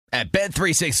At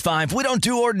Bet365, we don't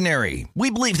do ordinary. We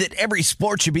believe that every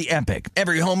sport should be epic.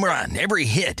 Every home run, every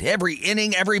hit, every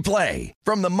inning, every play.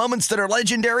 From the moments that are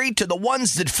legendary to the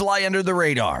ones that fly under the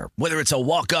radar. Whether it's a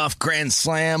walk-off grand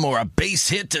slam or a base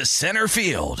hit to center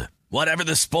field. Whatever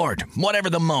the sport, whatever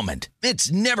the moment.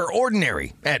 It's never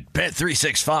ordinary at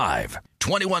Bet365.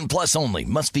 21 plus only.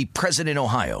 Must be present in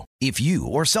Ohio. If you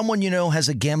or someone you know has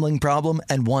a gambling problem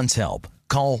and wants help,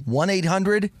 call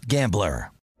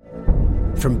 1-800-GAMBLER.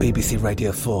 From BBC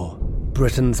Radio 4,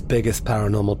 Britain's biggest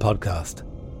paranormal podcast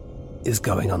is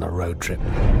going on a road trip.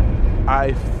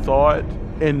 I thought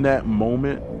in that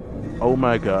moment, oh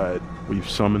my God, we've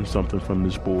summoned something from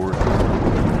this board.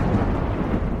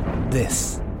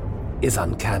 This is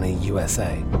Uncanny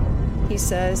USA. He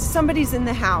says, somebody's in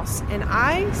the house, and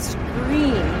I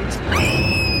screamed.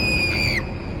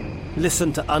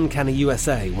 Listen to Uncanny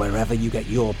USA wherever you get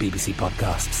your BBC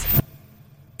podcasts,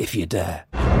 if you dare.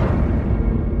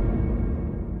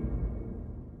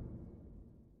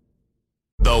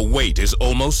 The wait is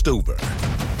almost over.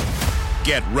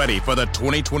 Get ready for the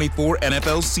 2024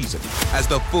 NFL season as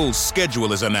the full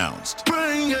schedule is announced.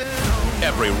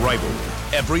 Every rivalry,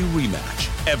 every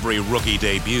rematch, every rookie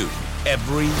debut,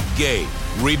 every game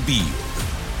revealed.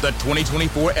 The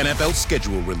 2024 NFL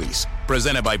schedule release,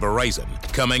 presented by Verizon,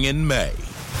 coming in May.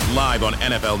 Live on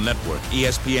NFL Network,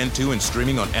 ESPN2, and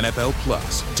streaming on NFL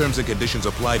Plus. Terms and conditions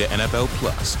apply to NFL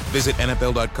Plus. Visit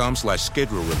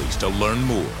NFL.com/schedule release to learn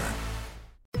more.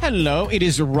 Hello, it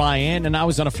is Ryan, and I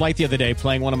was on a flight the other day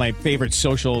playing one of my favorite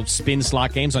social spin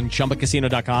slot games on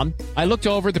ChumbaCasino.com. I looked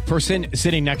over at the person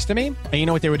sitting next to me, and you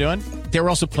know what they were doing? They were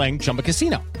also playing Chumba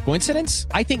Casino. Coincidence?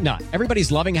 I think not.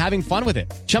 Everybody's loving having fun with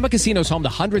it. Chumba Casino is home to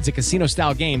hundreds of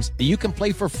casino-style games that you can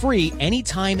play for free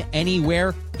anytime,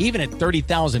 anywhere, even at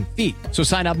 30,000 feet. So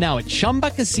sign up now at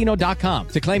ChumbaCasino.com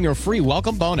to claim your free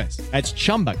welcome bonus. That's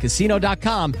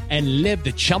ChumbaCasino.com and live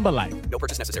the Chumba life. No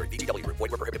purchase necessary. VGW. Void where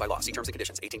prohibited by law. See terms and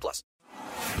conditions. 18 plus.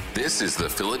 This is the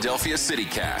Philadelphia City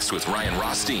Cast with Ryan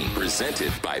Rothstein,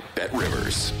 presented by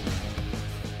BetRivers.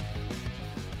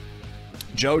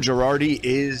 Joe Girardi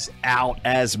is out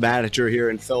as manager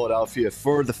here in Philadelphia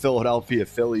for the Philadelphia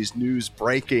Phillies. News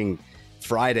breaking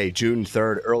Friday, June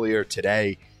 3rd, earlier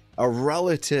today. A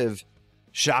relative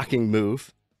shocking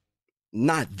move.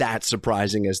 Not that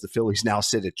surprising, as the Phillies now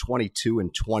sit at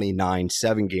 22-29,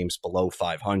 7 games below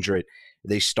 500.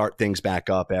 They start things back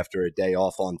up after a day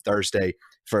off on Thursday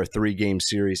for a 3-game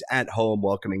series at home,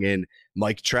 welcoming in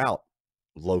Mike Trout,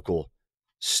 local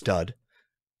stud.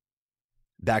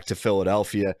 Back to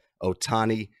Philadelphia,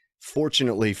 Ohtani,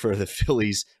 fortunately for the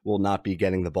Phillies, will not be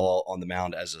getting the ball on the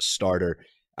mound as a starter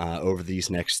over these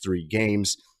next 3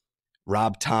 games.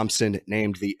 Rob Thompson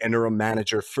named the interim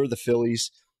manager for the Phillies.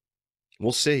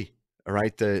 We'll see. All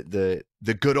right, the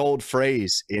good old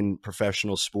phrase in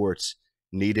professional sports,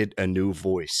 needed a new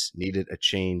voice, needed a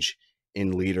change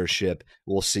in leadership.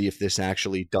 We'll see if this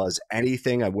actually does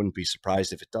anything. I wouldn't be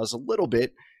surprised if it does a little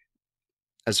bit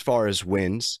as far as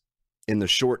wins in the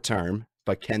short term,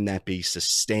 but can that be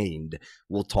sustained?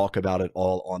 We'll talk about it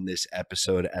all on this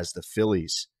episode as the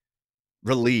Phillies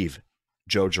relieve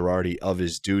Joe Girardi of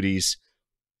his duties.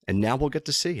 And now we'll get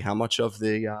to see how much of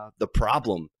the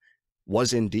problem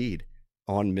was indeed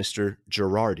on Mr.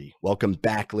 Girardi. Welcome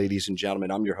back, ladies and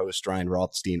gentlemen. I'm your host, Ryan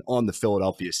Rothstein, on the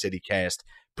Philadelphia City Cast,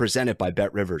 presented by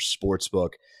BetRivers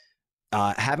Sportsbook.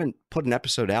 Haven't put an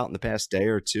episode out in the past day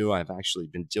or two. I've actually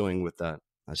been dealing with a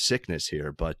sickness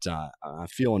here, but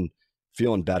feeling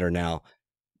better now,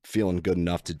 feeling good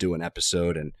enough to do an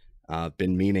episode, and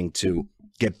been meaning to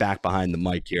get back behind the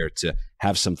mic here to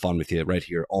have some fun with you right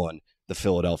here on the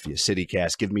Philadelphia City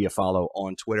Cast. Give me a follow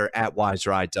on Twitter at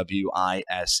WiseRye,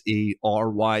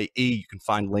 WiseRye. You can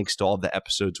find links to all the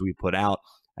episodes we put out,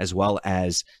 as well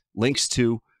as links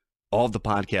to all of the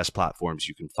podcast platforms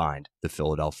you can find the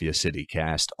Philadelphia City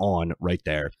Cast on right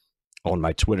there on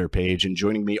my Twitter page. And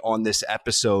joining me on this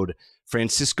episode,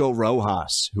 Francisco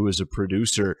Rojas, who is a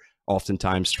producer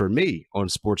oftentimes for me on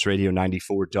Sports Radio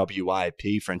 94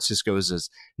 WIP. Francisco is as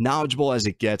knowledgeable as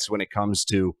it gets when it comes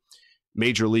to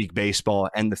Major League Baseball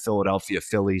and the Philadelphia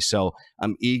Phillies. So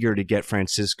I'm eager to get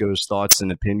Francisco's thoughts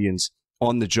and opinions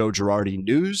on the Joe Girardi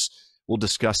news. We'll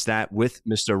discuss that with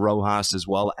Mr. Rojas, as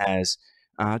well as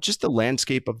just the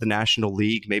landscape of the National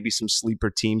League, maybe some sleeper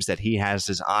teams that he has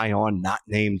his eye on, not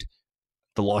named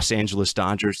the Los Angeles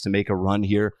Dodgers to make a run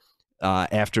here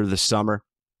after the summer.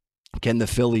 Can the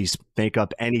Phillies make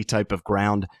up any type of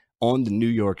ground on the New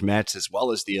York Mets, as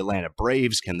well as the Atlanta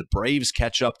Braves? Can the Braves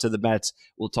catch up to the Mets?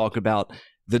 We'll talk about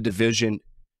the division,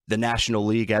 the National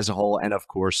League as a whole, and of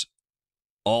course,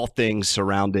 all things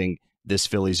surrounding this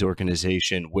Phillies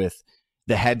organization with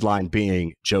The headline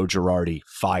being Joe Girardi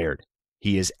fired.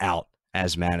 He is out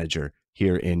as manager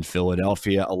here in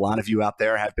Philadelphia. A lot of you out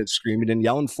there have been screaming and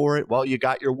yelling for it. Well, you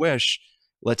got your wish.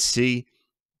 Let's see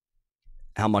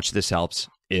how much this helps,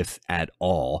 if at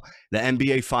all. The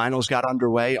NBA Finals got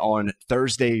underway on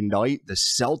Thursday night. The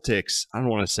Celtics, I don't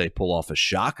want to say pull off a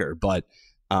shocker, but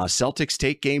Celtics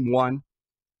take game one.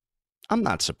 I'm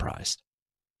not surprised.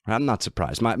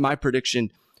 My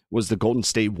prediction was the Golden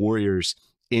State Warriors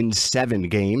in 7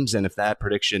 games, and if that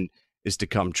prediction is to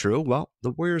come true, well,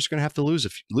 the Warriors are going to have to lose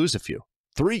a few.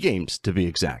 3 games to be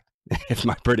exact, if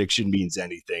my prediction means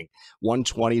anything.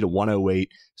 120-108,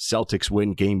 Celtics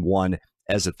win game 1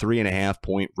 as a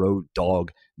 3.5-point road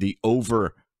dog. The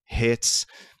over hits.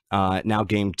 Now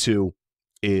game 2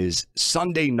 is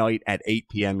Sunday night at 8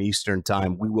 p.m. Eastern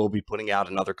time. We will be putting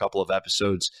out another couple of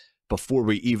episodes before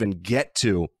we even get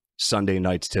to Sunday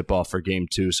night's tip-off for game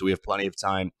 2. So we have plenty of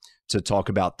time to talk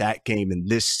about that game in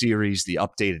this series, the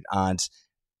updated odds,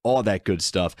 all that good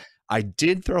stuff. I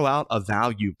did throw out a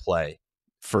value play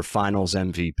for Finals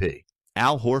MVP.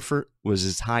 Al Horford was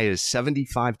as high as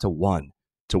 75-1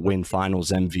 to win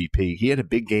Finals MVP. He had a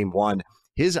big game 1.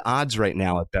 His odds right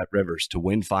now at BetRivers to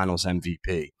win Finals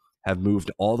MVP have moved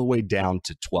all the way down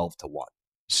to 12-1.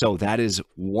 So that is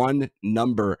one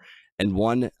number and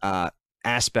one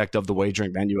aspect of the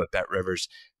wagering menu at BetRivers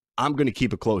I'm going to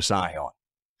keep a close eye on.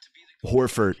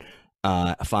 Horford,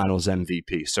 Finals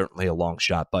MVP, certainly a long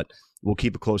shot, but we'll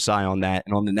keep a close eye on that.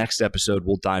 And on the next episode,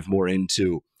 we'll dive more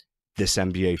into this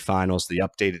NBA Finals, the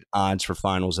updated odds for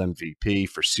Finals MVP,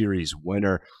 for series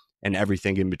winner, and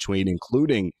everything in between,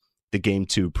 including the Game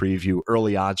 2 preview.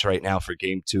 Early odds right now for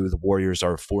Game 2. The Warriors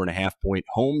are a 4.5-point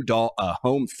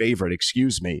home favorite,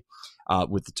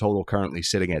 with the total currently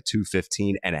sitting at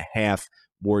 215.5.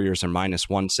 Warriors are minus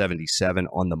 177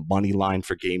 on the money line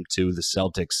for Game 2. The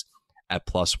Celtics at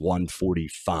plus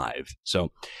 145.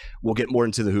 So we'll get more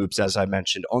into the hoops, as I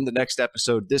mentioned, on the next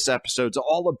episode. This episode's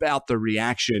all about the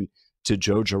reaction to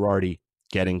Joe Girardi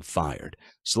getting fired.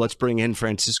 So let's bring in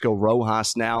Francisco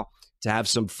Rojas now to have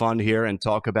some fun here and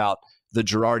talk about the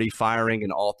Girardi firing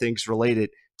and all things related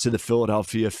to the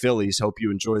Philadelphia Phillies. Hope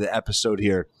you enjoy the episode.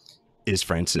 Here is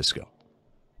Francisco.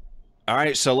 All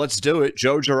right, so let's do it.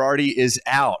 Joe Girardi is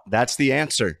out. That's the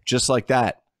answer, just like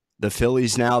that. The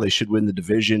Phillies now, they should win the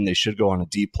division. They should go on a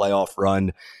deep playoff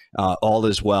run. All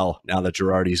is well now that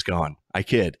Girardi's gone. I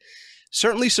kid.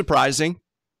 Certainly surprising,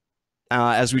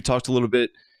 as we talked a little bit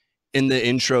in the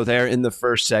intro there in the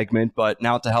first segment. But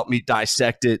now to help me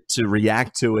dissect it, to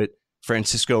react to it,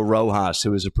 Francisco Rojas,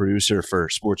 who is a producer for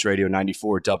Sports Radio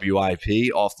 94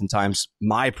 WIP, oftentimes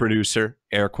my producer,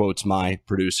 air quotes my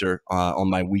producer, on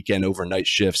my weekend overnight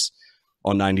shifts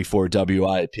on 94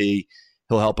 WIP.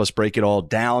 He'll help us break it all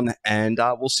down, and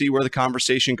we'll see where the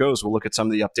conversation goes. We'll look at some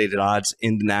of the updated odds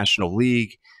in the National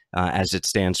League as it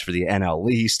stands for the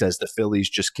NL East, as the Phillies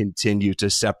just continue to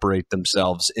separate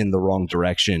themselves in the wrong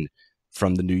direction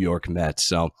from the New York Mets.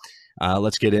 So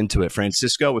let's get into it.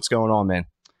 Francisco, what's going on, man?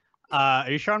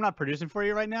 Are you sure I'm not producing for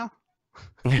you right now?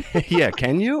 Yeah,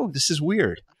 can you? This is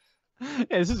weird. Yeah,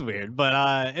 this is weird,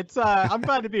 but it's I'm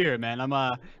glad to be here, man.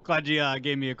 I'm glad you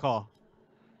gave me a call.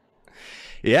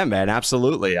 Yeah, man,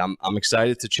 absolutely. I'm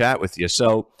excited to chat with you.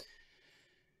 So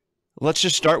let's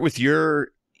just start with your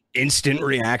instant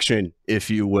reaction,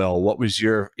 if you will. What was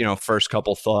your, first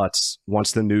couple thoughts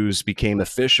once the news became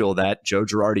official that Joe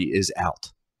Girardi is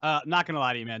out? Not gonna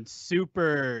lie to you, man.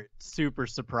 Super, super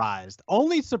surprised.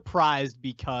 Only surprised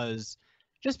because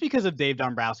of Dave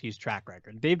Dombrowski's track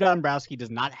record. Dave Dombrowski does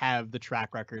not have the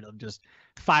track record of just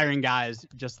firing guys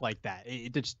just like that.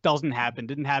 It just doesn't happen.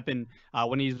 Didn't happen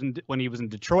when he was in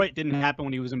Detroit. Didn't happen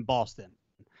when he was in Boston.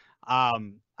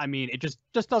 I mean, it just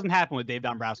doesn't happen with Dave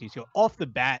Dombrowski. So off the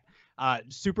bat,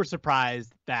 super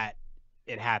surprised that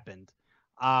it happened.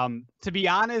 To be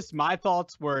honest, my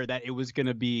thoughts were that it was going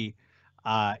to be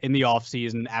in the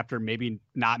offseason after maybe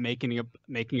not making a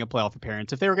playoff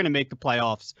appearance. If they were going to make the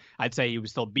playoffs, I'd say he would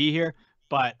still be here.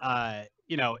 But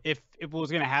if it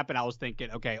was going to happen, I was thinking,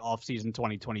 okay, offseason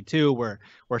 2022,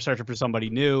 we're searching for somebody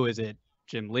new. Is it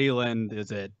Jim Leland?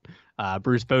 Is it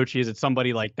Bruce Bochy? Is it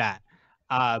somebody like that?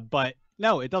 But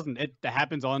no, it doesn't. It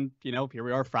happens on, here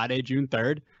we are, Friday, June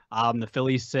 3rd. The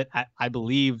Phillies sit at, I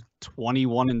believe,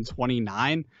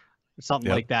 21-29,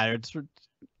 something like that. It's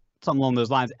something along those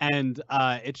lines. And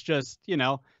it's just,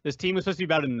 this team is supposed to be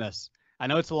better than this. I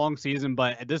know it's a long season,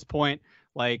 but at this point,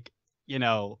 the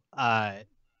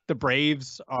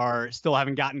Braves still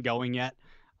haven't gotten going yet.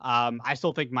 I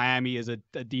still think Miami is a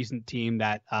decent team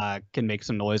that can make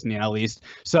some noise in the NL East.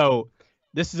 So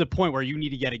this is a point where you need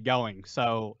to get it going.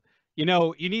 So,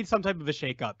 you need some type of a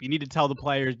shakeup. You need to tell the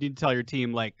players, you need to tell your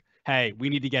team, like, hey, we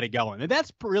need to get it going. And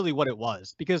that's really what it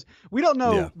was, because we don't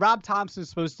know. Rob Thompson's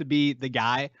supposed to be the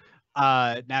guy.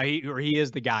 Now he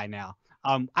is the guy now.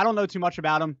 I don't know too much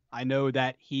about him. I know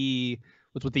that he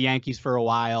was with the Yankees for a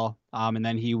while, and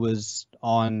then he was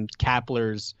on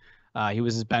Kapler's. He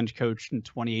was his bench coach in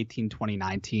 2018,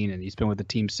 2019, and he's been with the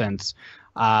team since.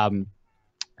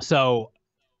 So,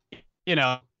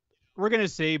 we're going to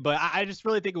see, but I just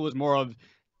really think it was more of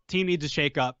team needs to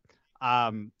shake up.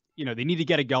 They need to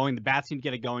get it going. The bats need to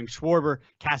get it going. Schwarber,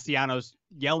 Castellanos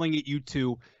yelling at you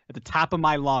two at the top of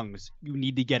my lungs. You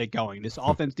need to get it going. This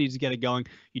offense needs to get it going.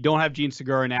 You don't have Gene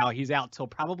Segura now. He's out till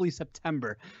probably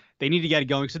September. They need to get it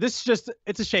going. So this is just,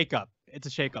 it's a shakeup. It's a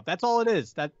shakeup. That's all it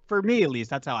is. That, for me, at least,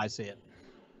 that's how I see it.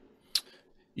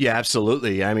 Yeah,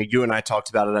 absolutely. I mean, you and I talked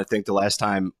about it, I think, the last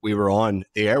time we were on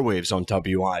the airwaves on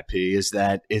WIP, is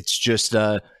that it's just,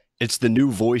 it's the new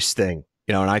voice thing,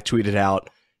 and I tweeted out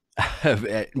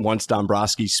once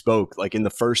Dombrowski spoke, like in the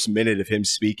first minute of him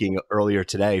speaking earlier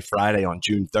today, Friday on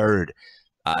June 3rd,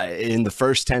 in the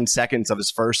first 10 seconds of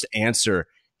his first answer,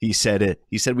 he said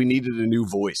we needed a new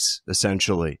voice,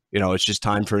 essentially. It's just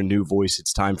time for a new voice.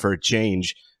 It's time for a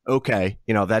change. Okay.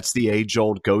 That's the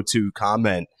age-old go-to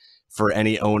comment for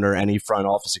any owner, any front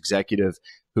office executive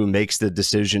who makes the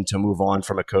decision to move on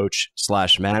from a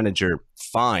coach/manager.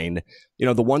 Fine.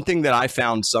 The one thing that I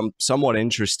found somewhat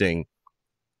interesting,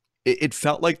 it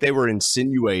felt like they were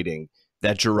insinuating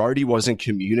that Girardi wasn't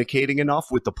communicating enough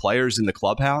with the players in the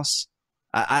clubhouse.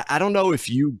 I don't know if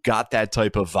you got that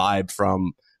type of vibe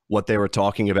from what they were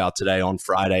talking about today on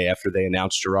Friday after they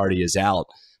announced Girardi is out.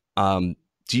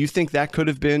 Do you think that could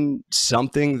have been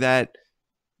something that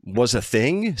was a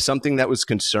thing, something that was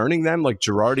concerning them, like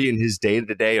Girardi and his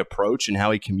day-to-day approach and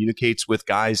how he communicates with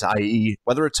guys, i.e.,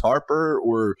 whether it's Harper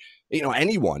or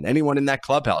anyone in that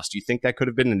clubhouse? Do you think that could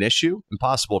have been an issue?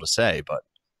 Impossible to say, but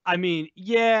I mean,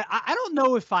 yeah, I don't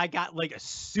know if I got like a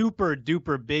super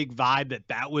duper big vibe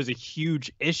that was a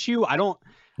huge issue. I don't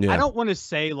want to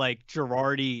say like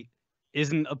Girardi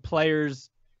isn't a player's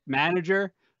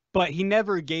manager, but he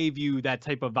never gave you that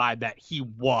type of vibe that he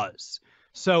was.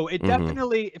 So it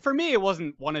definitely, for me, it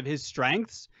wasn't one of his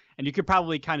strengths. And you could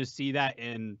probably kind of see that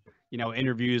in,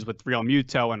 interviews with Real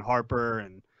Muto and Harper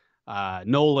and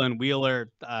Nolan,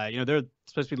 Wheeler. They're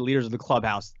supposed to be the leaders of the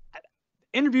clubhouse.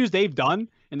 Interviews they've done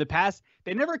in the past,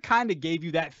 they never kind of gave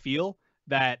you that feel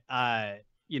that,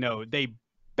 they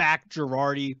back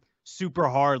Girardi super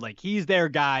hard. Like, he's their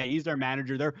guy. He's their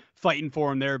manager. They're fighting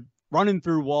for him. They're running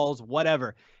through walls,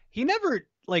 whatever.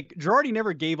 Girardi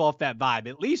never gave off that vibe,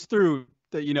 at least through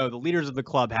the leaders of the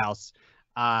clubhouse.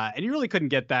 And you really couldn't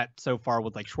get that so far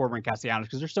with like Schwarber and Castellanos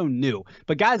because they're so new.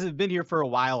 But guys that have been here for a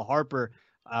while, Harper,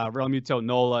 Real Muto,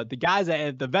 Nola, the guys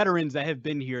the veterans that have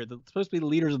been here, supposed to be the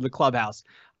leaders of the clubhouse,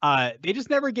 they just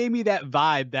never gave me that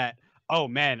vibe that, oh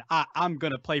man, I'm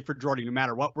going to play for Girardi no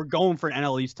matter what. We're going for an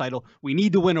NL East title. We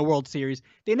need to win a World Series.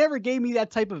 They never gave me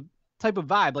that type of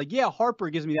vibe. Like, yeah, Harper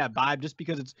gives me that vibe just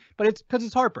because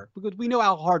it's Harper, because we know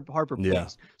how hard Harper plays. Yeah.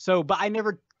 So, but I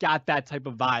never got that type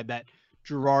of vibe that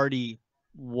Girardi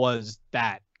was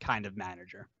that kind of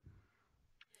manager.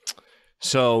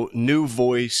 So, new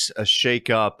voice, a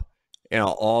shakeup,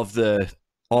 all of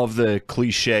the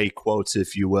cliche quotes,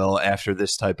 if you will, after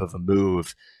this type of a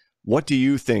move. What do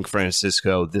you think,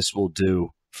 Francisco, this will do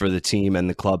for the team and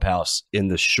the clubhouse in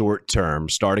the short term,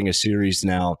 starting a series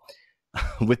now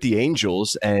with the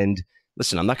Angels? And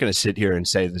listen, I'm not going to sit here and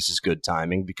say this is good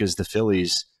timing because the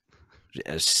Phillies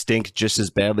stink just as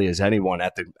badly as anyone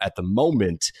at the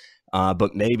moment.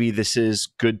 But maybe this is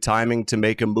good timing to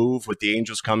make a move with the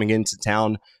Angels coming into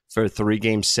town for a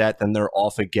 3-game set. Then they're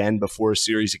off again before a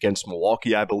series against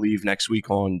Milwaukee, I believe, next week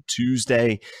on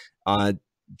Tuesday.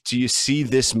 Do you see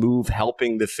this move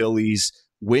helping the Phillies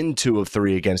win 2 of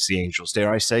 3 against the Angels?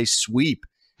 Dare I say sweep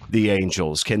the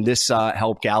Angels? Can this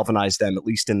help galvanize them, at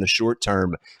least in the short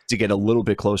term, to get a little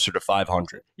bit closer to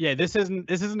 500? Yeah, this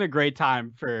isn't a great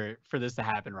time for this to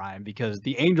happen, Ryan, because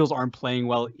the Angels aren't playing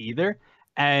well either.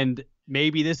 And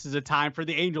maybe this is a time for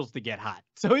the Angels to get hot.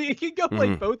 So it can go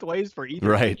like both ways for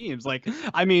either of the teams. Like,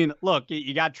 I mean, look,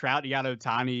 you got Trout, you got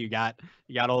Ohtani, you got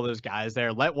all those guys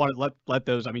there. Let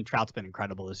those. I mean, Trout's been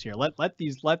incredible this year. Let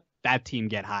that team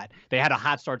get hot. They had a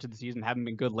hot start to the season, haven't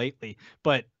been good lately,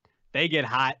 but they get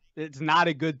hot. It's not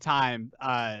a good time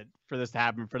for this to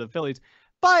happen for the Phillies.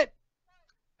 But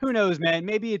who knows, man?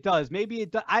 Maybe it does. Maybe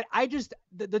it does. I just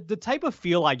the type of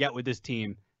feel I get with this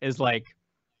team is like,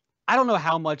 I don't know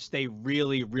how much they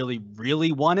really, really,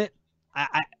 really want it.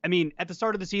 I mean, at the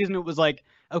start of the season, it was like,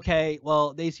 okay,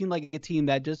 well, they seem like a team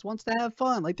that just wants to have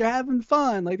fun. Like they're having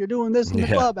fun. Like they're doing this in the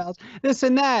clubhouse, this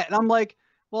and that. And I'm like,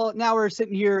 well, now we're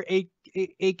sitting here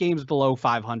eight games below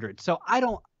 500. So I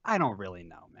don't really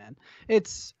know, man.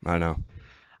 I know.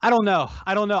 I don't know.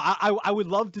 I would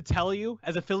love to tell you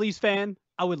as a Phillies fan,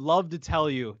 I would love to tell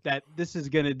you that this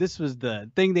was the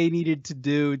thing they needed to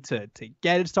do to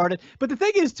get it started. But the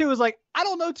thing is too, is like, I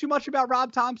don't know too much about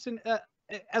Rob Thompson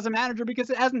as a manager because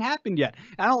it hasn't happened yet.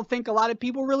 I don't think a lot of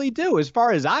people really do, as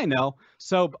far as I know.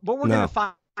 So, but we're going to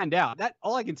find out. That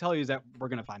all I can tell you is that we're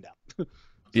going to find out.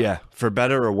 Yeah, for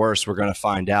better or worse, we're going to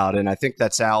find out. And I think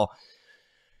that's how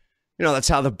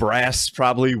the brass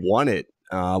probably won it.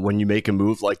 When you make a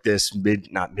move like this,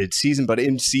 not mid-season, but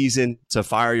in season, to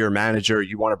fire your manager,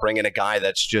 you want to bring in a guy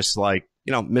that's just like,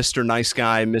 Mr. Nice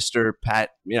Guy, Mr.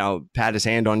 Pat, pat his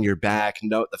hand on your back.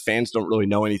 No, the fans don't really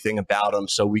know anything about him,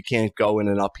 so we can't go in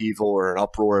an upheaval or an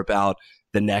uproar about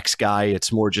the next guy.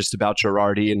 It's more just about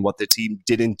Girardi and what the team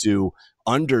didn't do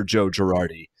under Joe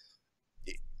Girardi.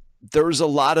 There's a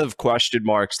lot of question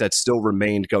marks that still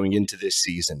remained going into this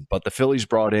season, but the Phillies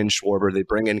brought in Schwarber. They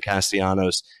bring in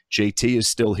Castellanos. JT is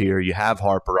still here. You have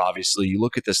Harper, obviously. You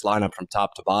look at this lineup from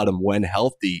top to bottom when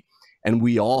healthy, and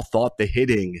we all thought the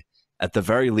hitting, at the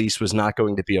very least, was not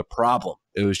going to be a problem.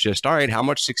 It was just, all right, how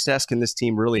much success can this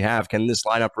team really have? Can this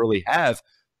lineup really have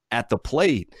at the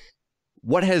plate?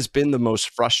 What has been the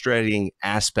most frustrating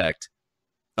aspect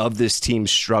of this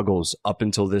team's struggles up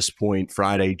until this point,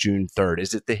 Friday, June 3rd?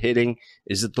 Is it the hitting?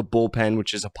 Is it the bullpen,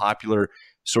 which is a popular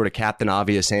sort of Captain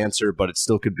Obvious answer, but it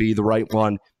still could be the right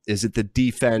one? Is it the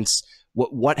defense?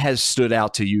 What has stood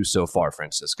out to you so far,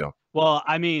 Francisco? Well,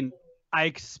 I mean, I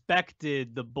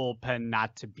expected the bullpen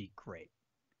not to be great.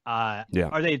 Are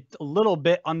they a little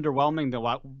bit underwhelming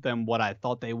than what I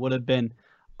thought they would have been?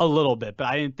 A little bit, but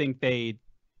I didn't think they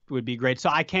would be great. So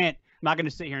I'm not going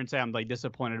to sit here and say I'm like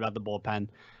disappointed about the bullpen.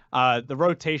 The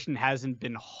rotation hasn't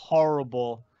been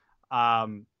horrible. At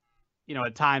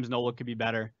times Nola could be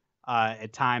better.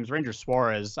 At times Ranger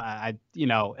Suarez,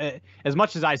 as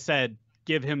much as I said,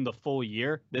 give him the full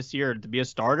year this year to be a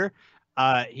starter,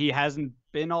 he hasn't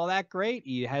been all that great.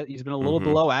 He's been a little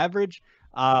below average.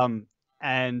 But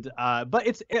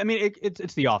it's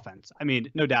the offense. I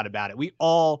mean, no doubt about it. We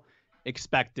all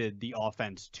expected the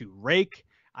offense to rake.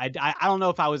 I don't know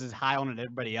if I was as high on it as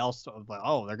everybody else. Of like,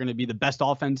 oh, they're going to be the best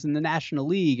offense in the National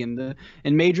League and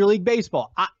in Major League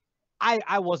Baseball.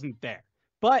 I wasn't there,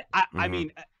 but I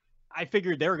mean, I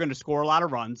figured they were going to score a lot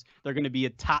of runs. They're going to be a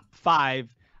top 5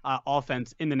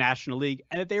 offense in the National League,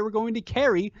 and that they were going to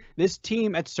carry this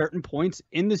team at certain points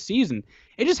in the season.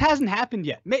 It just hasn't happened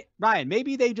yet. Ryan,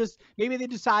 maybe they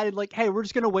decided like, hey, we're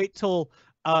just going to wait till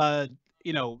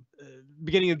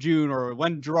beginning of June or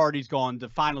when Girardi's gone to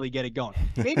finally get it going.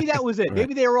 Maybe that was it. Right.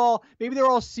 Maybe they were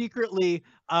all secretly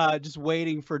just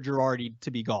waiting for Girardi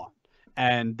to be gone,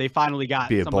 and they finally got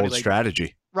be a bold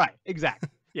strategy. Right. Exactly.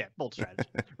 Yeah. Bold strategy.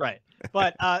 Right.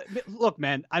 But look,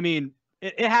 man. I mean,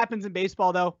 it happens in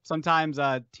baseball though. Sometimes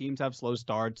teams have slow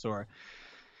starts or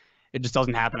it just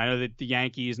doesn't happen. I know that the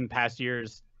Yankees in past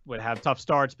years would have tough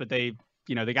starts, but they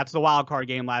got to the wild card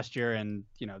game last year, and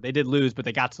they did lose, but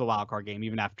they got to the wild card game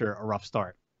even after a rough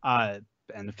start. And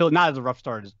the Phillies, not as a rough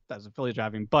start as the Phillies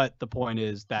driving, but the point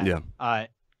is that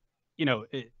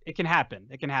it can happen.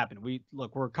 It can happen.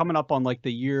 We're coming up on like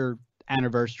the year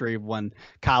anniversary of when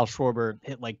Kyle Schwarber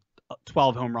hit like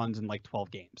 12 home runs in like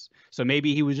 12 games. So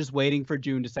maybe he was just waiting for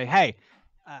June to say, hey,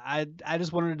 I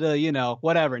just wanted to,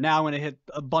 whatever. Now I'm going to hit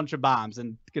a bunch of bombs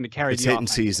and going to carry the hitting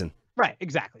season. Right,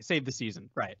 exactly. Save the season.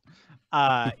 Right.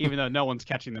 Even though no one's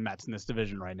catching the Mets in this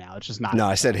division right now. It's just not. No,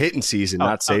 I said hitting season,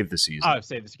 not save the season. Oh,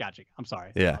 save the gotcha. I'm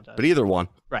sorry. Yeah, but either one.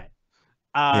 Right.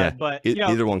 But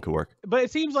either one could work. But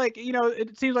it seems like, in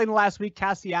the last week,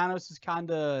 Castellanos has kind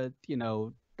of,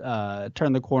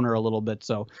 turned the corner a little bit.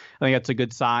 So I think that's a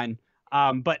good sign.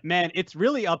 But man, it's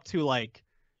really up to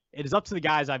it is up to the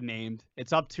guys I've named.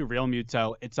 It's up to Real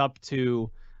Muto. It's up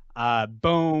to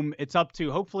Boom. It's up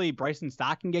to hopefully Bryson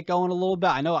Stott can get going a little bit.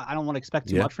 I know I don't want to expect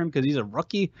too much from him because he's a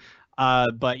rookie.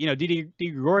 But Didi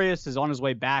Gregorius is on his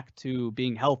way back to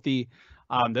being healthy.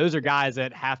 Those are guys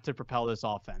that have to propel this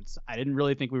offense. I didn't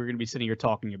really think we were going to be sitting here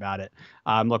talking about it.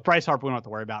 Look, Bryce Harper, we don't have to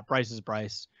worry about. Bryce is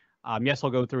Bryce. Yes, he'll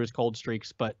go through his cold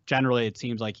streaks, but generally it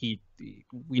seems like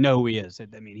we know who he is.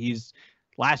 I mean, he's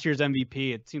last year's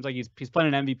MVP. It seems like he's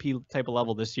playing an MVP type of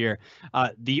level this year.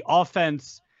 The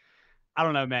offense, I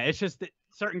don't know, man. It's just that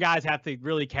certain guys have to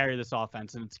really carry this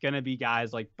offense, and it's going to be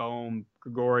guys like Bohm,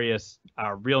 Gregorius,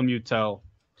 Real Muto,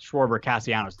 Schwarber,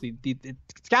 Castellanos.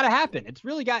 It's got to happen. It's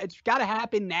got to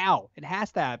happen now. It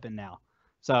has to happen now.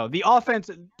 So the offense,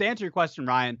 to answer your question,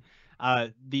 Ryan,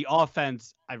 The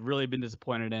offense, I've really been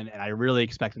disappointed in, and I really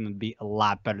expect them to be a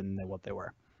lot better than what they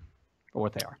were, or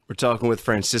what they are. We're talking with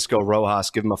Francisco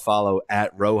Rojas. Give him a follow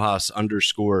at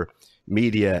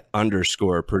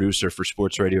Rojas_media_ producer for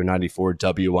Sports Radio 94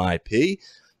 WIP.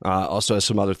 Also has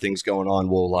some other things going on.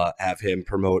 We'll have him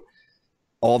promote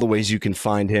all the ways you can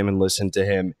find him and listen to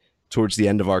him towards the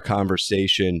end of our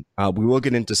conversation. We will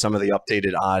get into some of the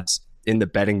updated odds in the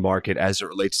betting market as it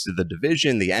relates to the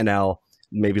division, the NL,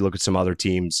 maybe look at some other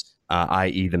teams,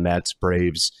 i.e. the Mets,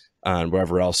 Braves, and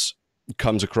wherever else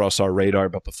comes across our radar.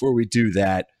 But before we do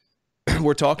that,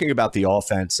 we're talking about the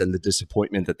offense and the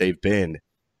disappointment that they've been.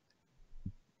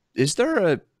 Is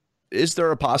there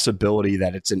a possibility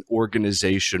that it's an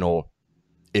organizational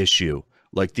issue,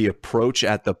 like the approach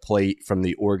at the plate from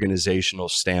the organizational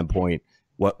standpoint,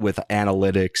 what with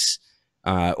analytics,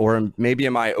 or maybe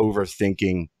am I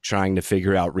overthinking trying to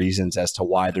figure out reasons as to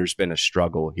why there's been a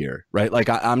struggle here, right? Like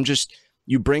I'm just,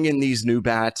 you bring in these new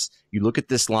bats, you look at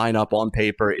this lineup on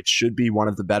paper, it should be one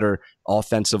of the better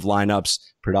offensive lineups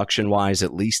production-wise,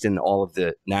 at least in all of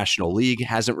the National League.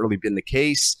 Hasn't really been the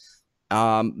case.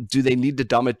 Do they need to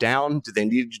dumb it down? Do they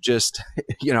need to just,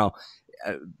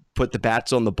 put the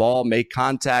bats on the ball, make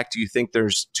contact? Do you think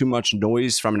there's too much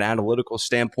noise from an analytical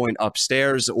standpoint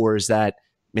upstairs, or is that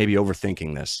maybe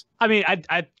overthinking this? I mean,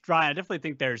 I definitely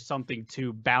think there's something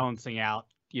to balancing out,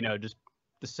 just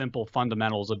the simple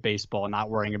fundamentals of baseball, not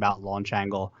worrying about launch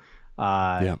angle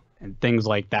and things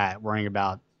like that, worrying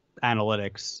about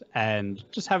analytics and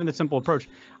just having the simple approach.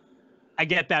 I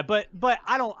get that, but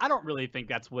I don't really think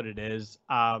that's what it is.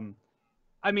 I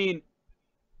mean,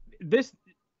 this,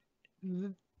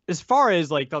 as far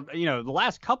as like the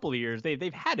last couple of years,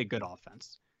 they've had a good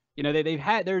offense.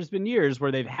 There's been years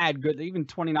where they've had good, even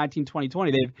 2019,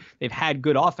 2020, they've had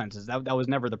good offenses. That was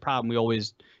never the problem. We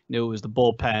always knew it was the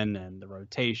bullpen and the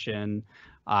rotation,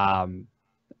 and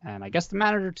I guess the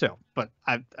manager too. But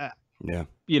I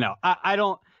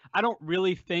don't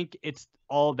really think it's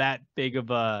all that big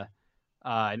of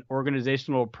an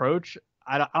organizational approach.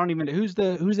 I don't even, who's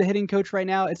the hitting coach right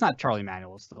now? It's not Charlie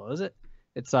Manuel still, is it?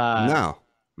 It's no.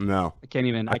 I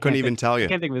couldn't even tell you. I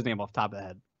can't think of his name off the top of the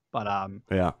head. But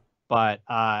yeah. But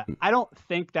I don't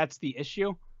think that's the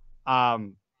issue.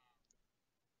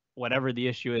 Whatever the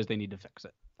issue is, they need to fix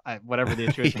it. Whatever the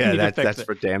issue is, they need to fix it. That's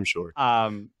for damn sure.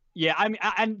 Yeah, I mean,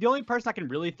 and the only person I can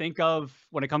really think of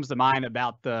when it comes to mind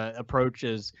about the approach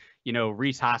is,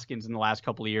 Rhys Hoskins in the last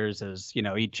couple of years is,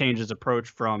 he changed his approach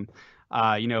from,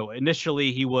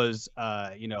 initially he was,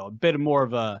 a bit more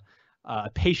of a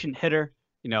patient hitter,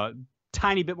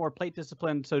 tiny bit more plate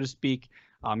discipline, so to speak.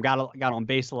 Got on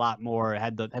base a lot more,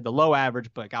 had the low average,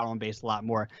 but got on base a lot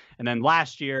more. And then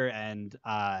last year, and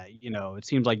it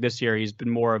seems like this year he's been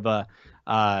more of a,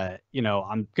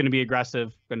 I'm going to be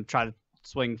aggressive, going to try to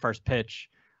swing first pitch.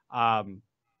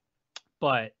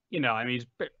 But he's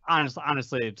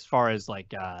honestly, as far as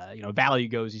like value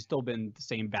goes, he's still been the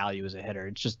same value as a hitter.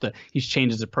 It's just he's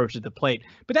changed his approach at the plate.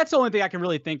 But that's the only thing I can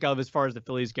really think of as far as the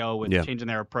Phillies go with changing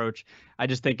their approach. I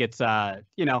just think it's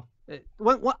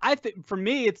what I think for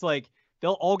me, it's like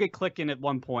they'll all get clicking at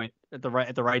one point at the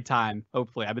right time.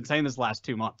 Hopefully, I've been saying this the last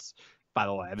 2 months. By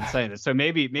the way, I've been saying this, so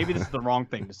maybe this is the wrong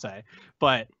thing to say,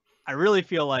 but I really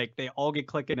feel like they all get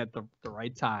clicking at the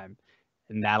right time,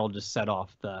 and that'll just set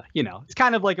off the, it's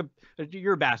kind of like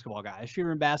you're a basketball guy. A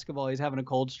shooter in basketball, he's having a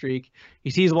cold streak. He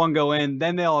sees one go in,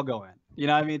 then they all go in. You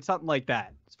know what I mean? Something like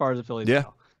that as far as the Phillies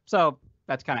go. So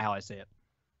that's kind of how I see it.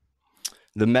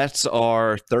 The Mets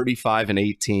are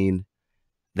 35-18.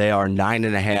 They are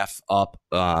 9.5 up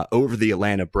over the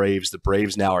Atlanta Braves. The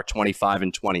Braves now are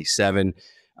 25-27.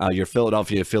 Your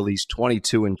Philadelphia Phillies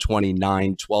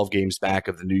 22-29, 12 games back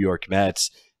of the New York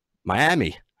Mets.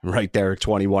 Miami right there,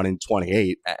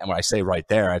 21-28. And when I say right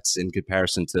there, it's in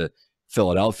comparison to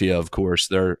Philadelphia, of course.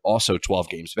 They're also 12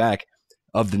 games back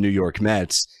of the New York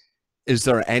Mets. Is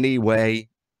there any way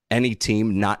any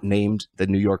team not named the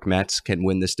New York Mets can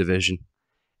win this division?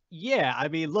 Yeah, I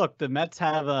mean, look, the Mets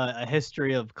have a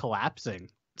history of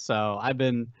collapsing. So I've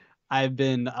been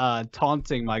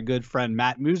taunting my good friend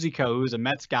Matt Musico, who's a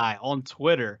Mets guy, on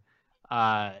Twitter,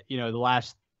 the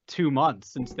last 2 months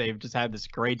since they've just had this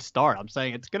great start. I'm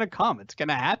saying it's gonna come, it's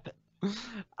gonna happen.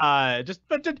 Just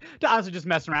honestly, just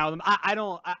messing around with them. I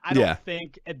don't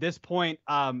think at this point.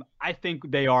 I think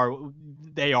they are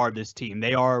this team.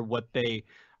 They are what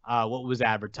was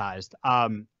advertised.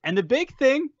 And the big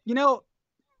thing,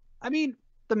 I mean,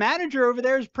 the manager over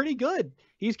there is pretty good.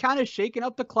 He's kind of shaking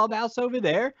up the clubhouse over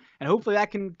there, and hopefully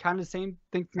that can kind of same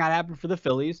thing can happen for the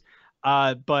Phillies.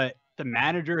 But the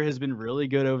manager has been really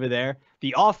good over there.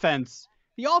 The offense,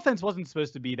 the offense wasn't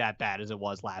supposed to be that bad as it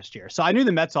was last year. So I knew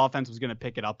the Mets offense was going to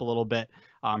pick it up a little bit.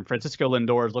 Francisco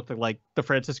Lindor looked like the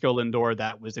Francisco Lindor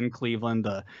that was in Cleveland,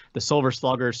 the Silver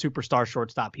Slugger, superstar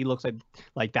shortstop. He looks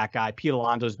like that guy. Pete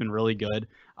Alonso's been really good.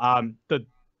 The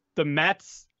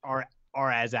Mets are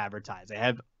as advertised.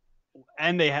 They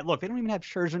don't even have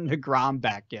Scherzer and DeGrom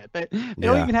back yet. They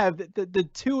don't even have the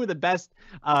two of the best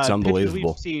pitchers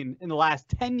we've seen in the last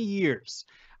 10 years.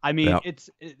 I mean,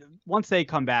 once they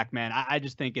come back, man, I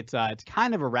just think it's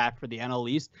kind of a wrap for the NL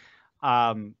East.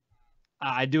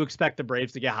 I do expect the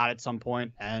Braves to get hot at some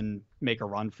point and make a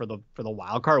run for the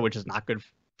wild card, which is not good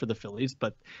for the Phillies,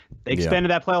 but they expanded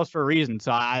that playoffs for a reason.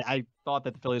 So I thought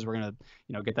that the Phillies were going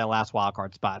to, get that last wild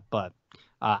card spot, but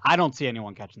I don't see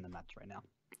anyone catching the Mets right now.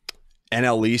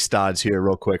 NL East odds here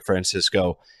real quick,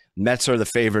 Francisco. Mets are the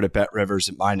favorite at BetRivers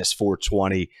at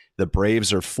 -420. The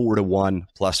Braves are 4-1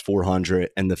 plus 400,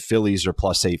 and the Phillies are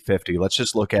plus 850. Let's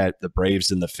just look at the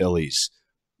Braves and the Phillies.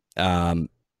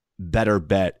 Better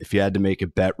bet. If you had to make a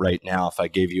bet right now, if I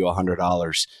gave you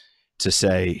 $100 to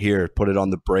say, here, put it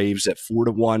on the Braves at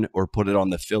 4-1 or put it on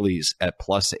the Phillies at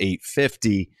plus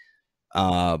 850,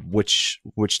 which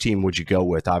team would you go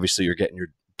with? Obviously, you're getting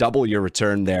double your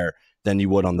return there than you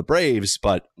would on the Braves,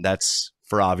 but that's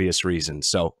for obvious reasons.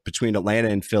 So between Atlanta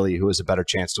and Philly, who has a better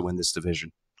chance to win this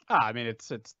division? I mean, it's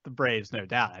the Braves, no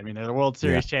doubt. I mean, they're the World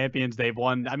Series champions. They've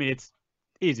won. I mean, it's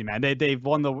easy, man. They've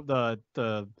won the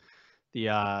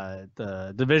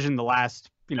division the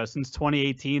last, since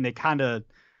 2018. They kind of,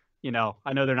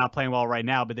 I know they're not playing well right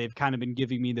now, but they've kind of been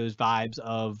giving me those vibes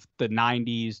of the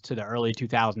 90s to the early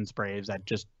 2000s Braves that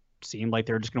just seemed like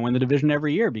they were just going to win the division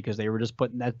every year because they were just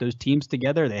putting those teams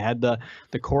together. They had the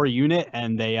core unit,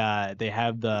 and they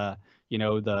have the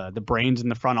brains in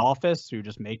the front office who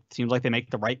just seems like they make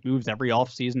the right moves every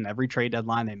offseason, every trade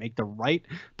deadline. They make the right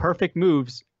perfect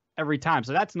moves every time.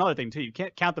 So that's another thing too. You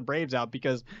can't count the Braves out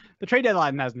because the trade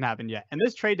deadline hasn't happened yet. And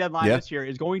this trade deadline this year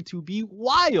is going to be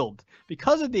wild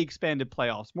because of the expanded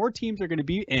playoffs. More teams are going to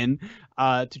be in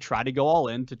to try to go all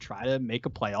in, to try to make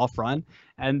a playoff run.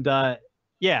 And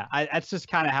that's just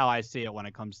kind of how I see it when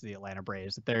it comes to the Atlanta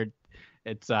Braves. That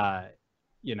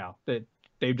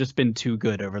they've just been too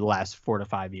good over the last 4 to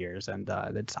 5 years, and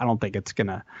I don't think it's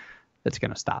gonna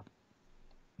stop.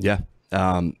 Yeah.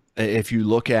 If you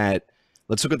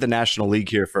let's look at the National League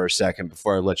here for a second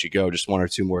before I let you go. Just one or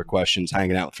two more questions.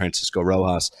 Hanging out with Francisco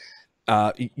Rojas.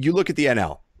 You look at the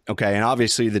NL. Okay, and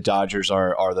obviously the Dodgers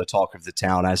are the talk of the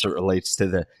town as it relates to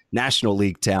the National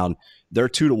League town. They're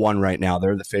 2-1 right now.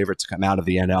 They're the favorites to come out of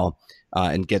the NL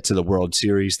and get to the World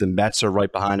Series. The Mets are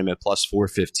right behind them at plus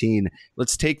 415.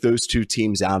 Let's take those two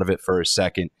teams out of it for a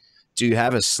second. Do you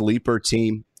have a sleeper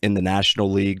team in the National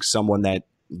League, someone that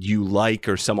you like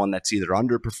or someone that's either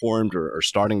underperformed or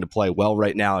starting to play well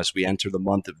right now as we enter the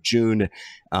month of June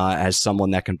as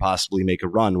someone that can possibly make a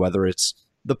run, whether it's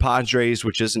the Padres,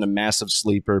 which isn't a massive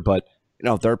sleeper, but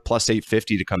they're plus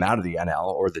 850 to come out of the NL,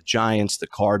 or the Giants, the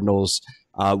Cardinals.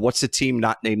 What's a team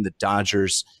not named the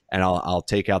Dodgers? And I'll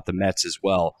take out the Mets as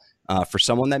well for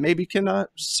someone that maybe can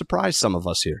surprise some of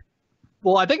us here.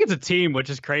 Well, I think it's a team,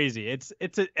 which is crazy.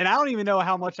 And I don't even know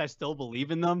how much I still believe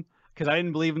in them because I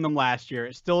didn't believe in them last year.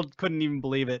 I still couldn't even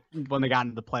believe it when they got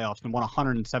into the playoffs and won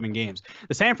 107 games.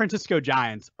 The San Francisco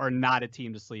Giants are not a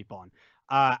team to sleep on.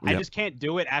 I just can't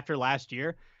do it after last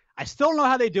year. I still don't know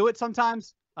how they do it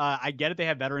sometimes. I get it. They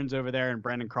have veterans over there and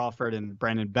Brandon Crawford and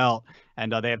Brandon Belt,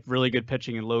 and they have really good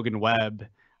pitching in Logan Webb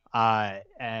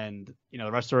and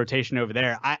the rest of the rotation over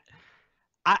there.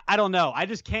 I don't know. I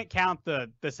just can't count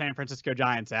the San Francisco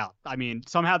Giants out. I mean,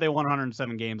 somehow they won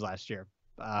 107 games last year.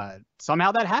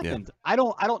 Somehow that happened. Yeah.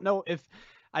 I don't know if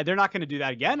they're not going to do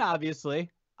that again, obviously.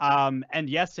 And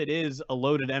yes, it is a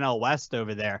loaded NL West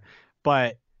over there,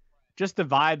 but just the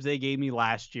vibes they gave me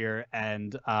last year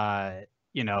and,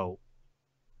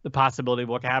 the possibility of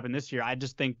what could happen this year. I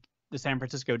just think the San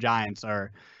Francisco Giants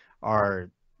are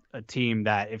a team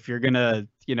that if you're going to,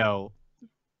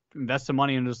 invest some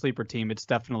money into a sleeper team, it's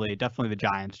definitely the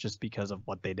Giants just because of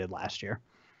what they did last year.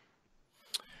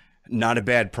 Not a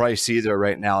bad price either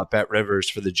right now at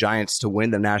BetRivers for the Giants to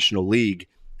win the National League.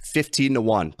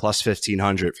 15-1 plus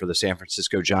 1,500 for the San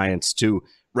Francisco Giants to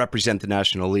represent the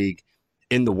National League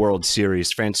in the World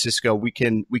Series. Francisco, we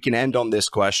can end on this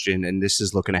question, and this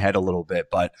is looking ahead a little bit,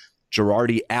 but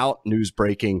Girardi out, news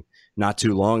breaking not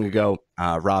too long ago.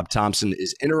 Rob Thompson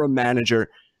is interim manager.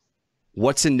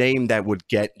 What's a name that would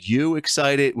get you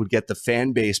excited, would get the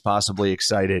fan base possibly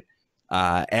excited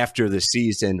after the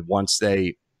season once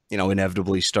they,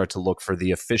 inevitably start to look for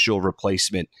the official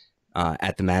replacement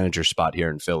at the manager spot here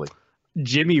in Philly?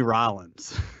 Jimmy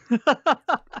Rollins.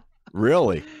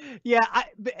 Really? Yeah, I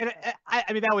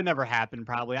mean that would never happen.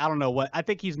 Probably. I don't know what. I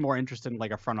think he's more interested in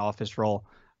like a front office role.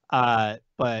 But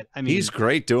I mean, he's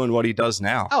great doing what he does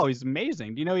now. Oh, he's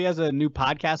amazing. Do you know he has a new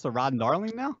podcast with Rod and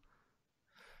Darling now?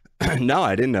 No,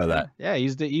 I didn't know that. Yeah,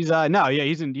 he's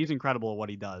incredible at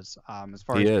what he does. As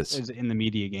far as in the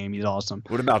media game, he's awesome.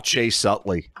 What about Chase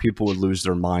Utley? People would lose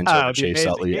their minds over Chase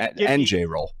Utley and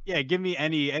J-Roll. Yeah, give me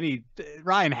any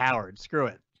Ryan Howard. Screw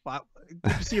it.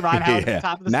 Did you see Ryan Howard at the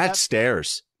top of the Matt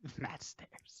Stairs. Matt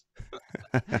Stairs.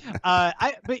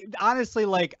 But honestly,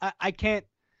 like I can't.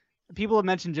 People have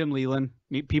mentioned Jim Leland.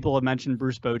 People have mentioned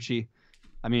Bruce Bochy.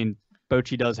 I mean,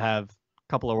 Bochy does have a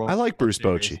couple of World I like Bruce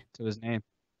Bochy to his name.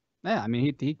 Yeah, I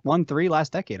mean he won 3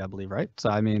 last decade, I believe, right? So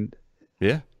I mean,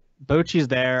 yeah, Bochy's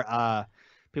there.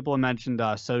 People have mentioned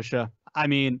Sosha. I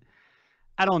mean,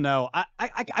 I don't know.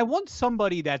 I want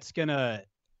somebody that's gonna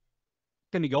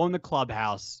go in the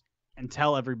clubhouse and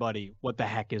tell everybody what the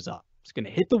heck is up. It's gonna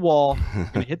hit the wall,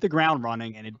 gonna hit the ground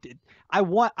running, and I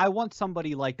want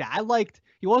somebody like that.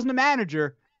 He wasn't a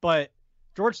manager, but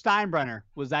George Steinbrenner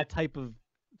was that type of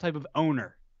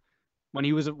owner. When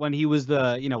he was rest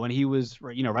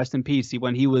in peace.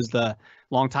 When he was the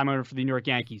longtime owner for the New York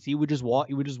Yankees, he would just walk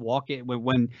it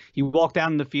when he walked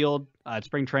down in the field at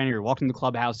spring training or walked in the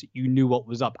clubhouse. You knew what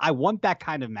was up. I want that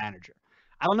kind of manager.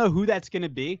 I don't know who that's going to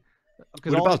be.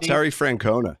 What about Terry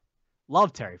Francona?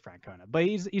 Love Terry Francona, but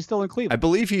he's still in Cleveland. I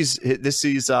believe this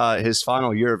is his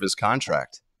final year of his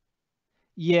contract.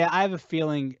 Yeah, I have a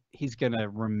feeling he's gonna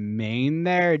remain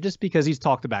there just because he's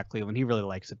talked about Cleveland. He really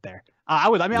likes it there. I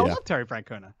would love Terry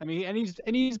Francona. I mean, and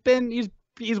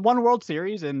he's won World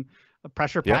Series in a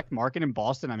pressure-packed market in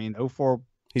Boston. I mean, 04.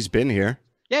 He's been here.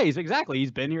 Yeah, he's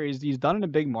been here. He's done it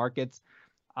in big markets.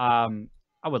 I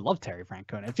would love Terry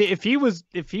Francona if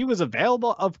he was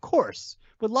available. Of course,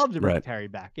 would love to bring Terry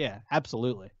back. Yeah,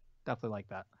 absolutely, definitely like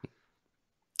that.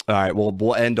 All right, well,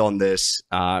 we'll end on this.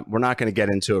 We're not going to get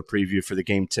into a preview for the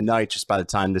game tonight. Just by the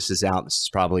time this is out, this is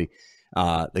probably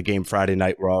the game Friday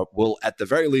night, where we'll at the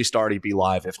very least already be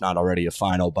live, if not already a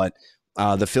final. But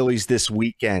the Phillies this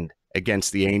weekend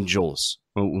against the Angels,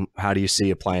 how do you see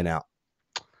it playing out?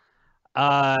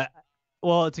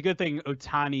 Well, it's a good thing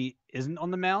Ohtani isn't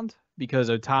on the mound, because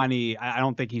Ohtani, I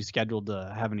don't think he's scheduled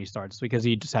to have any starts because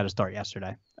he just had a start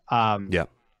yesterday. Yeah.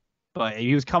 But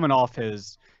he was coming off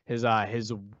his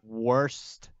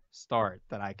worst start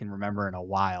that I can remember in a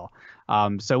while.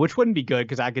 So which wouldn't be good,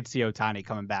 because I could see Ohtani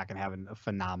coming back and having a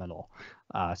phenomenal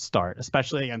start,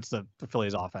 especially against the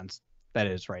Phillies offense that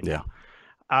is right now.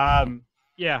 I'm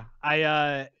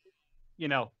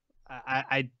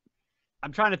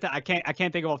trying to I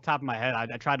can't think off the top of my head.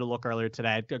 I tried to look earlier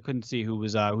today. I couldn't see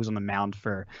who's on the mound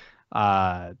for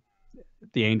the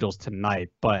Angels tonight,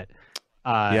 but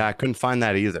I couldn't find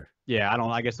that either. Yeah,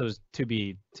 I guess it was to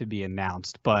be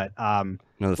announced, but the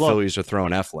Phillies are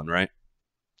throwing Eflin, right?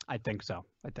 I think so.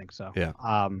 Yeah.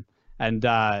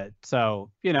 So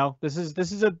this is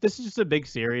just a big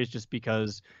series, just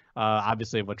because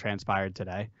obviously of what transpired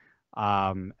today,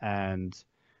 try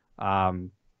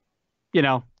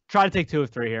to take 2 of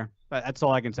 3 here. That's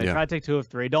all I can say. Yeah. Try to take 2 of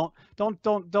 3. Don't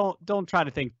try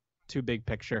to think too big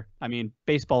picture. I mean,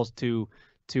 baseball's too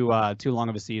long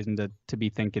of a season to be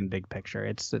thinking big picture.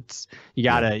 It's you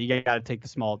gotta take the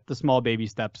small baby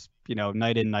steps,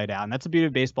 night in, night out. And that's the beauty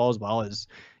of baseball as well, is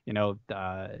you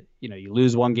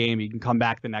lose one game, you can come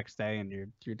back the next day and you're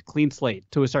a clean slate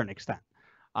to a certain extent.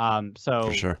 So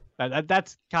for sure.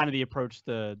 That's kind of the approach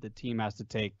the team has to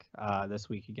take this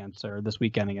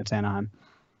weekend against Anaheim.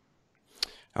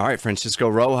 All right, Francisco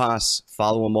Rojas.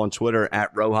 Follow him on Twitter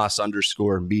at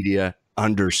Rojas_media_.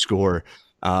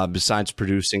 Besides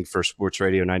producing for Sports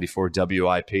Radio 94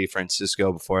 WIP,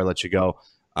 Francisco, before I let you go,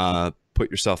 put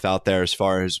yourself out there as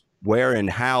far as where and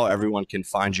how everyone can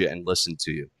find you and listen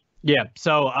to you. Yeah.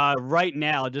 So right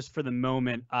now, just for the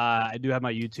moment, I do have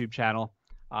my YouTube channel.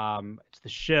 It's The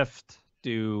Shift.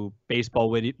 Do baseball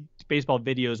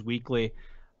videos weekly.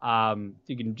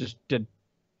 You can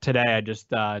today I just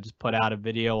put out a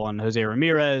video on Jose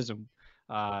Ramirez, and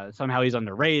somehow he's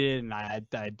underrated, and I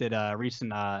did a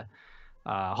recent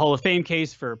Hall of Fame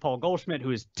case for Paul Goldschmidt, who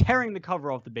is tearing the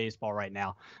cover off the baseball right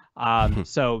now.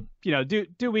 So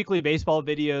do weekly baseball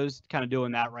videos, kind of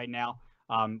doing that right now.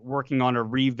 Working on a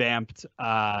revamped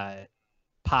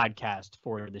podcast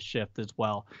for The Shift as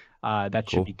well. That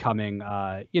should be coming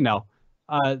in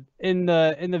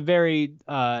the very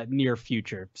near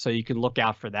future, so you can look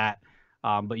out for that.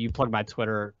 But you plugged my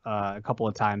Twitter a couple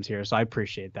of times here, so I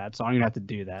appreciate that. So I'm gonna have to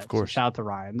do that. Of course. So shout out to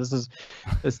Ryan. This is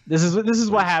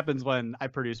what happens when I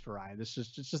produce for Ryan. It's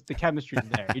just the chemistry's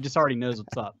there. He just already knows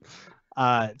what's up.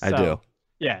 I do.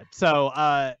 Yeah, so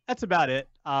that's about it.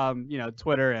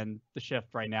 Twitter and the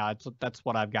shift right now. That's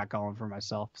what I've got going for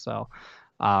myself. So,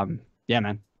 yeah,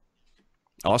 man.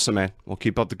 Awesome, man. Well,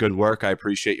 keep up the good work. I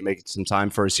appreciate you making some time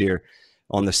for us here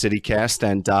on the CityCast,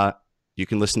 and you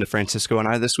can listen to Francisco and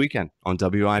I this weekend on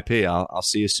WIP. I'll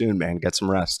see you soon, man. Get some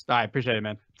rest. All right, appreciate it,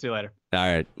 man. See you later. All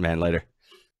right, man. Later.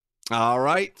 All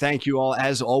right. Thank you all,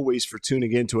 as always, for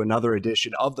tuning in to another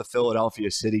edition of the Philadelphia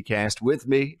CityCast with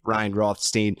me, Ryan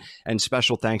Rothstein, and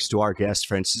special thanks to our guest,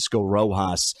 Francisco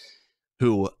Rojas,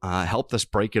 who helped us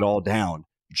break it all down.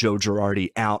 Joe Girardi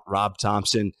out, Rob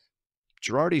Thompson.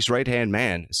 Girardi's right-hand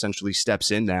man essentially steps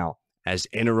in now as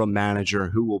interim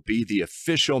manager, who will be the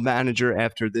official manager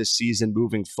after this season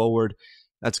moving forward.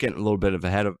 That's getting a little bit of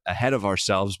ahead of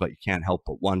ourselves, but you can't help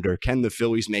but wonder, can the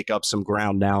Phillies make up some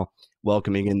ground now,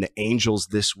 welcoming in the Angels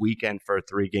this weekend for a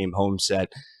 3-game home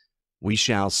set? We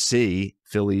shall see.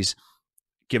 Phillies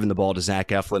giving the ball to Zach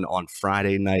Eflin on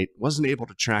Friday night. Wasn't able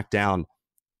to track down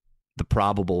the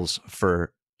probables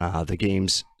for the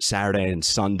games Saturday and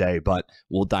Sunday, but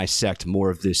we'll dissect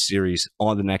more of this series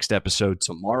on the next episode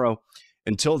tomorrow.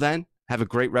 Until then, have a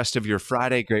great rest of your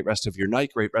Friday, great rest of your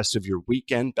night, great rest of your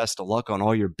weekend. Best of luck on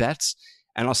all your bets.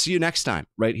 And I'll see you next time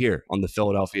right here on the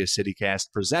Philadelphia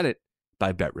CityCast, presented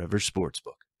by BetRivers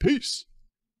Sportsbook. Peace.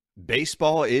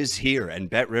 Baseball is here,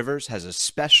 and BetRivers has a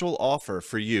special offer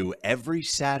for you every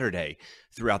Saturday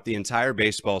throughout the entire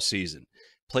baseball season.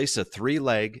 Place a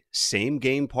 3-leg,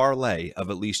 same-game parlay of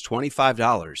at least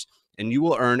 $25, and you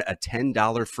will earn a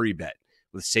 $10 free bet.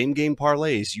 With same-game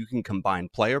parlays, you can combine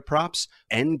player props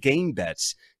and game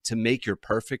bets to make your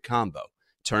perfect combo.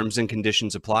 Terms and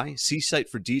conditions apply. See site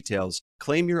for details.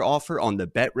 Claim your offer on the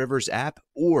BetRivers app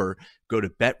or go to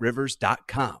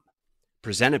BetRivers.com.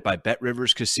 Presented by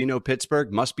BetRivers Casino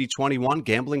Pittsburgh. Must be 21.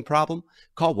 Gambling problem?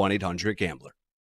 Call 1-800-GAMBLER.